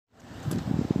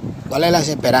¿Cuál es la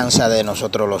esperanza de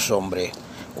nosotros los hombres?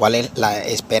 ¿Cuál es la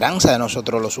esperanza de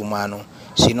nosotros los humanos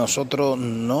si nosotros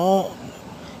no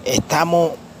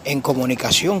estamos en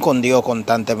comunicación con Dios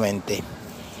constantemente?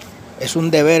 Es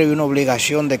un deber y una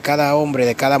obligación de cada hombre,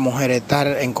 de cada mujer, estar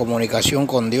en comunicación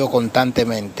con Dios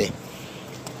constantemente.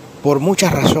 Por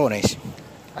muchas razones.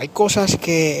 Hay cosas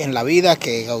que en la vida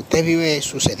que a usted vive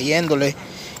sucediéndole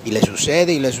y le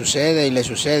sucede y le sucede y le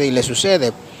sucede y le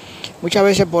sucede. Muchas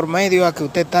veces por medio a que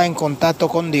usted está en contacto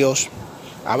con Dios,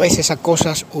 a veces esas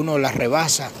cosas uno las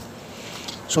rebasa.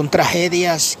 Son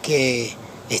tragedias que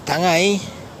están ahí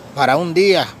para un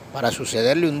día, para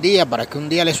sucederle un día, para que un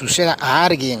día le suceda a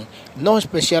alguien, no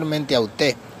especialmente a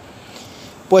usted.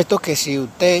 Puesto que si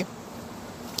usted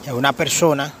es una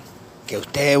persona, que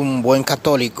usted es un buen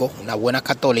católico, una buena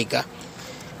católica,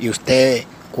 y usted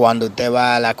cuando usted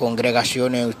va a las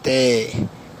congregaciones, usted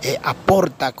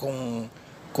aporta con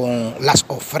las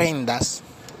ofrendas,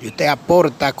 y usted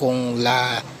aporta con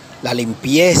la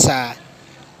limpieza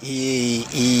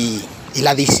y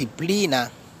la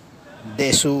disciplina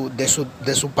de su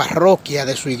parroquia,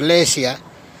 de su iglesia,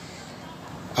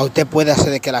 a usted puede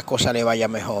hacer de que la cosa le vaya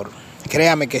mejor.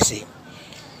 Créame que sí.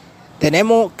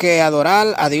 Tenemos que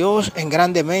adorar a Dios en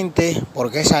grandemente,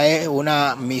 porque esa es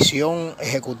una misión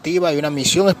ejecutiva y una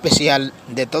misión especial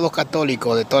de todo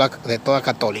católico, de toda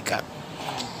católica.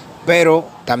 Pero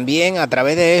también a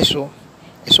través de eso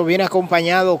viene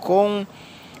acompañado con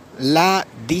la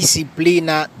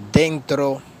disciplina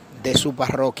dentro de su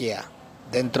parroquia,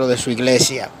 dentro de su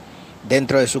iglesia,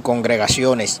 dentro de sus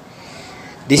congregaciones.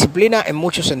 Disciplina en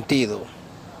muchos sentidos.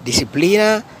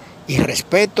 Disciplina y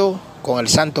respeto con el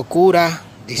santo cura,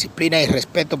 disciplina y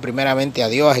respeto primeramente a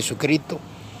Dios, a Jesucristo,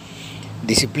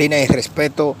 disciplina y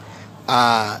respeto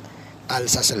al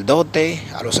sacerdote,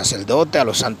 a los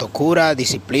santos curas,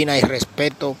 disciplina y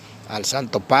respeto al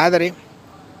Santo Padre,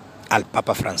 al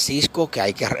Papa Francisco, que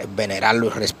hay que venerarlo y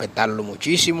respetarlo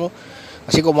muchísimo.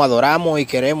 Así como adoramos y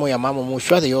queremos y amamos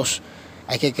mucho a Dios,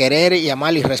 hay que querer y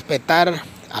amar y respetar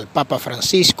al Papa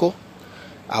Francisco.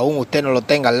 Aún usted no lo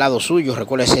tenga al lado suyo,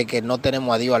 recuérdese que no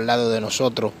tenemos a Dios al lado de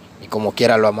nosotros y como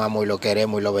quiera lo amamos y lo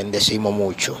queremos y lo bendecimos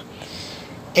mucho.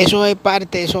 Eso es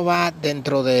parte, eso va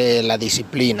dentro de la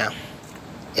disciplina.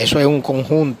 Eso es un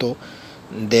conjunto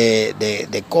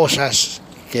de cosas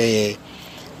que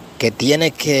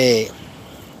tiene que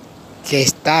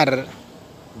estar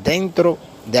dentro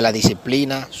de la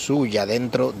disciplina suya,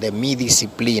 dentro de mi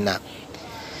disciplina,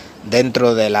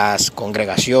 dentro de las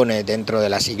congregaciones, dentro de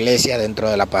las iglesias, dentro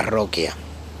de la parroquia.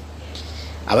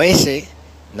 A veces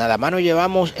nada más nos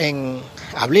llevamos en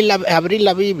abrir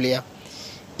la Biblia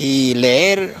y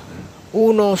leer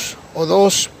unos o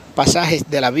dos pasajes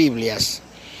de la Biblia,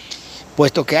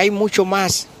 puesto que hay mucho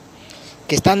más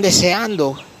que están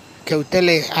deseando que usted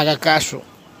le haga caso.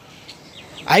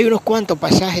 Hay unos cuantos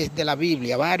pasajes de la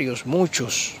Biblia, varios,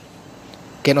 muchos,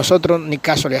 que nosotros ni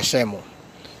caso le hacemos,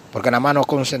 porque nada más nos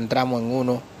concentramos en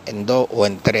uno, en dos o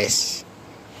en tres.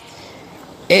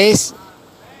 Es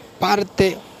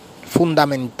parte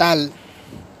fundamental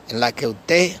en la que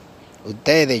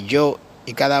ustedes, yo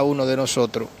y cada uno de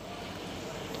nosotros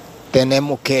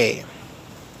tenemos que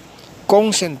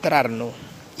concentrarnos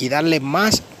y darle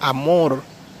más amor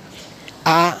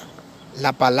a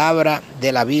la palabra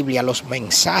de la Biblia, a los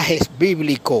mensajes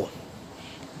bíblicos,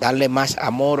 darle más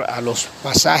amor a los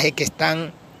pasajes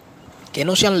que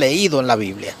no se han leído en la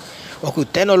Biblia, o que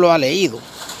usted no lo ha leído,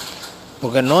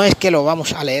 porque no es que lo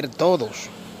vamos a leer todos,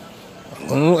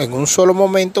 en un solo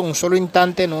momento, en un solo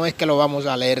instante, no es que lo vamos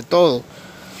a leer todo,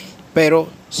 pero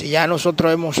si ya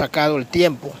nosotros hemos sacado el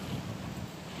tiempo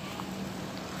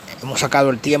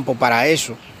para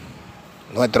eso,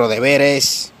 nuestro deber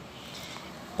es,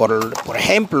 por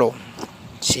ejemplo,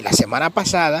 si la semana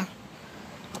pasada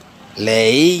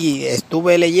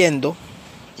estuve leyendo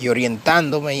y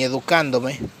orientándome y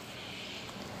educándome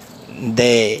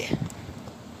de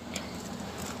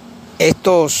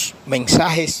estos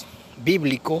mensajes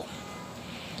bíblicos,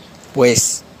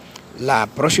 pues la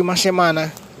próxima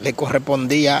semana le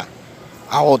correspondía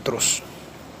a otros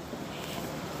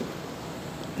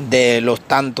de los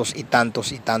tantos y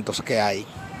tantos y tantos que hay.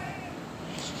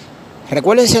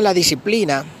 Recuérdense la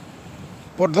disciplina.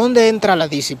 ¿Por dónde entra la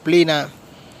disciplina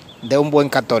de un buen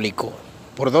católico?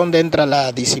 ¿Por dónde entra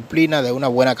la disciplina de una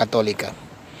buena católica?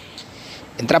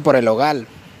 Entra por el hogar,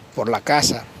 por la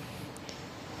casa.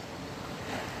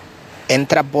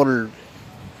 Entra por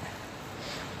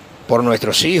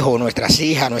nuestros hijos, nuestras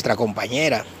hijas, nuestra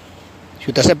compañera. Si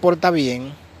usted se porta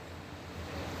bien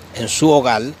en su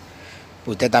hogar,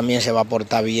 usted también se va a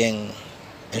portar bien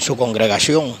en su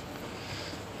congregación.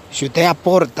 Si usted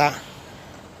aporta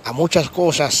a muchas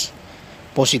cosas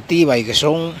positivas y que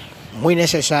son muy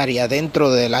necesarias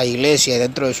dentro de la iglesia y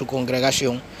dentro de su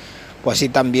congregación, pues así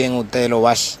también usted lo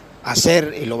va a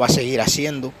hacer y lo va a seguir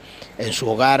haciendo en su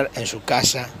hogar, en su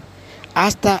casa,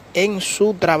 hasta en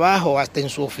su trabajo, hasta en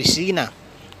su oficina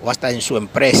o hasta en su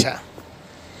empresa.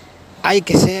 Hay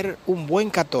que ser un buen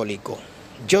católico.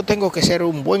 Yo tengo que ser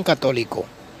un buen católico.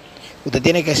 Usted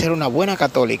tiene que ser una buena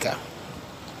católica.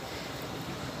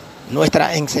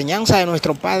 Nuestra enseñanza de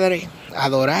nuestro Padre,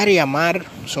 adorar y amar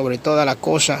sobre todas las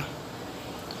cosas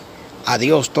a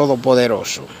Dios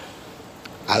Todopoderoso.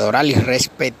 Adorar y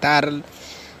respetar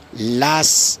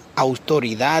las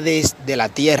autoridades de la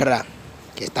tierra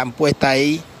que están puestas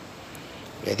ahí,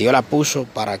 que Dios la puso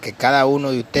para que cada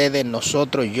uno de ustedes,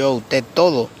 nosotros, yo, usted,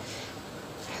 todos,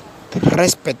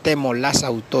 respetemos las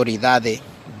autoridades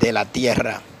de la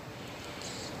tierra.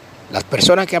 Las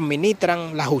personas que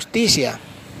administran la justicia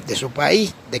de su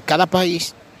país, de cada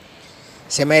país,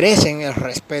 se merecen el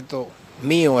respeto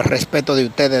mío, el respeto de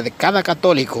ustedes, de cada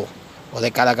católico o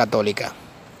de cada católica.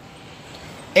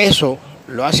 Eso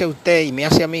lo hace a usted y me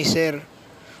hace a mí ser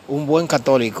un buen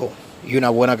católico y una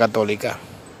buena católica.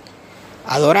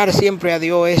 Adorar siempre a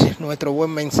Dios es nuestro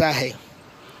buen mensaje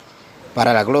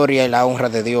para la gloria y la honra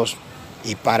de Dios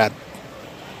y para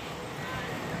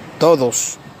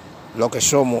todos los que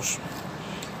somos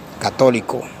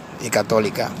católicos y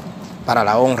católicas, para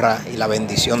la honra y la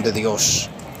bendición de Dios.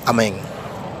 Amén.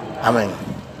 Amén.